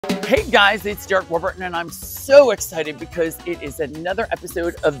Hey guys, it's Derek Warburton and I'm so excited because it is another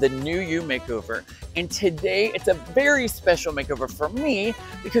episode of the New You Makeover. And today it's a very special makeover for me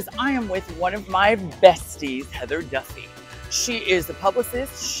because I am with one of my besties, Heather Duffy. She is a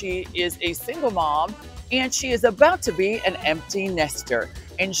publicist, she is a single mom, and she is about to be an empty nester.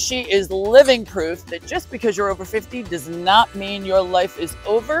 And she is living proof that just because you're over 50 does not mean your life is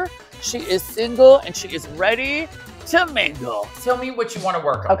over. She is single and she is ready to mingle. Tell me what you want to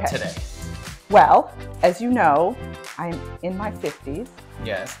work on today. Well, as you know, I'm in my 50s.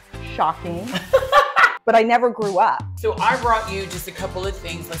 Yes. Shocking. But I never grew up. So I brought you just a couple of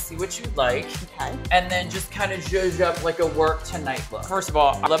things. Let's see what you like. Okay. And then just kind of zhuzh up like a work tonight look. First of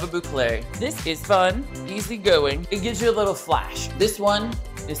all, I love a boucle. This is fun, easy going. It gives you a little flash. This one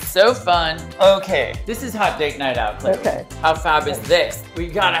is so fun. Okay, this is hot date night out, Claire. Okay. How fab is this? We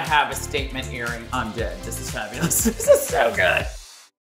gotta have a statement earring. I'm dead. This is fabulous. This is so good.